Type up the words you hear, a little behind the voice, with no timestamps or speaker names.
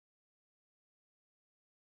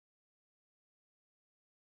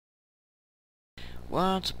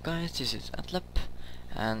What's up guys, this is Atllep,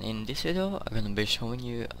 and in this video I'm gonna be showing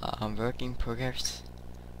you a work in progress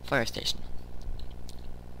fire station.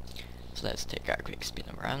 So let's take a quick spin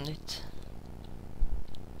around it.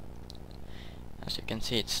 As you can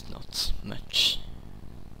see, it's not much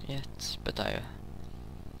yet, but I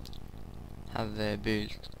have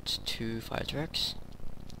built 2 fire trucks,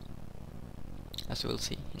 as you will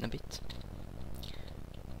see in a bit,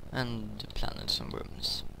 and planted some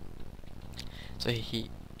rooms. So you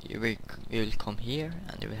will come here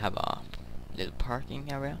and you will have a little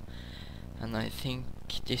parking area, and I think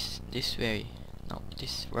this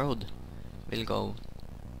road will go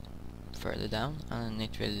further down, and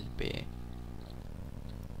it will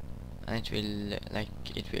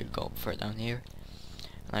go further down here,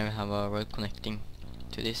 and I will have a road connecting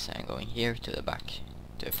to this and going here to the back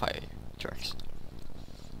to the fire trucks.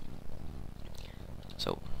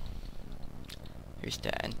 So here's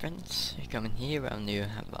the entrance. You come in here and you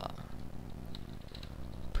have a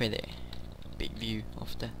pretty big view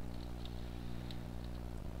of the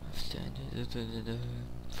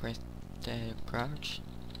first garage,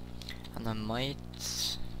 and I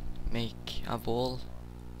might make a wall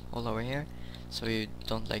all over here so you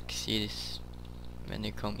don't see this when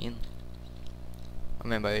you come in.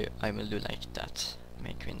 Remember, I will do like that,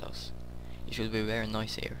 make windows. It should be very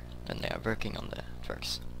noisy here when they are working on the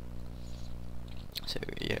trucks. So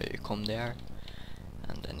yeah, you come there,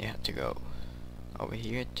 and then you have to go over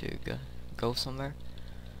here to go somewhere.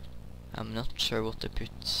 I'm not sure what to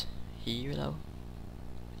put here though,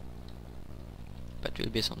 but will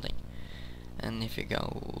be something. And if you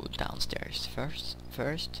go downstairs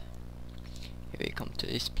first, here we come to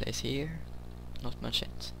this place here, not much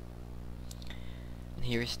yet. And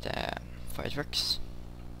here is the fireworks.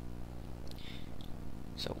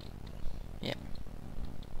 So yeah,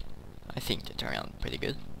 I think they turn out pretty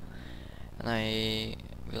good, and I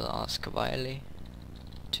will ask Wiley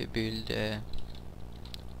to build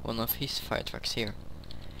one of his fire trucks here.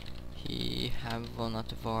 He have one at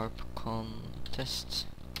the warp contest,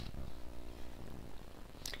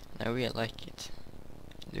 and I really like it.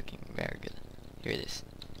 Looking very good. Here it is.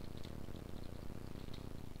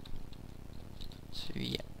 So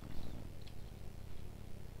yeah,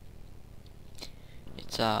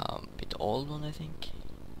 it's a bit old one, I think.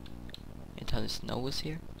 It has nose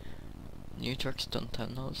here. New trucks don't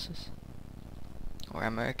have noses, or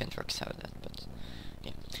American trucks have that, but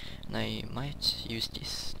yeah. And I might use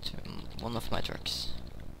this to one of my trucks,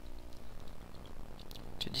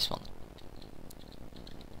 to this one.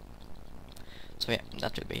 So yeah,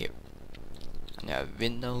 that will be here. And you have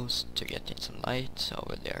windows to get in some light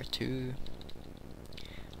over there too.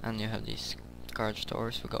 And you have these garage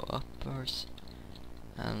doors who go upwards,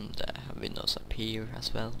 and have windows up here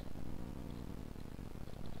as well.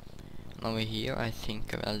 And over here I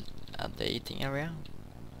think I will add the eating area,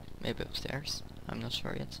 maybe upstairs, I'm not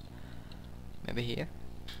sure yet. Maybe here.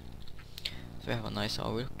 So we have a nice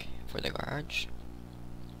overlook for the garage.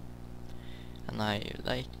 And I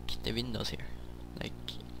like the windows here,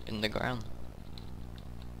 like in the ground.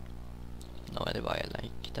 No idea why I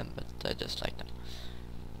like them, but I just like them.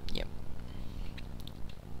 Yep.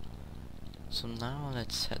 So now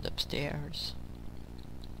let's head upstairs.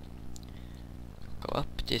 Go up.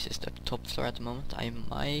 This is the top floor at the moment. I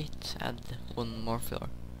might add one more floor.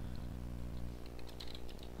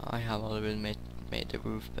 I have already made the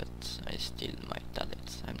roof, but I still might add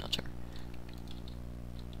it. I'm not sure.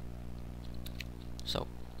 So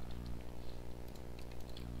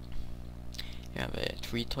you have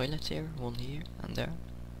 3 toilets here, one here and there,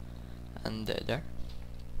 and there,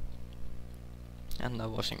 and a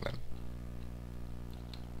washing room.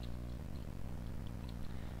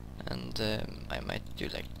 And I might do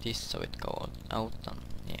like this so it goes out, and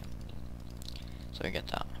yeah. So you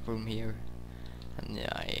get a room here, and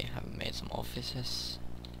I have made some offices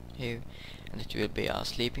here, and it will be a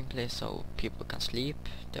sleeping place so people can sleep,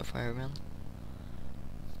 the firemen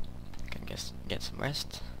can get some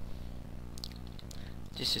rest.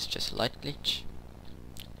 This is just a light glitch.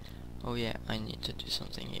 Oh yeah, I need to do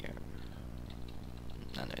something here.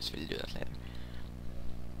 Anyways, we'll do that later.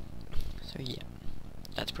 So yeah,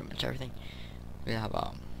 that's pretty much everything. We'll have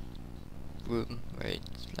a room where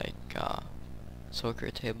it's like a soccer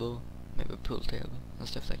table, maybe a pool table and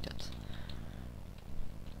stuff like that.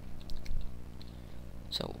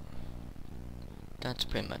 So that's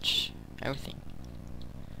pretty much everything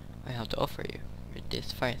I have to offer you with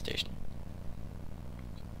this fire station.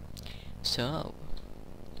 So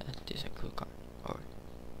that is a cool car, or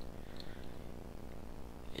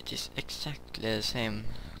it is exactly the same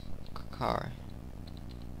car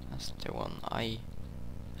as the one I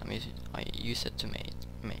I use it to make.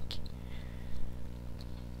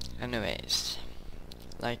 Anyways,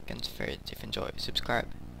 like and favorite if you enjoy, subscribe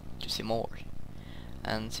to see more,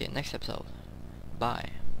 and see you next episode.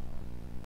 Bye.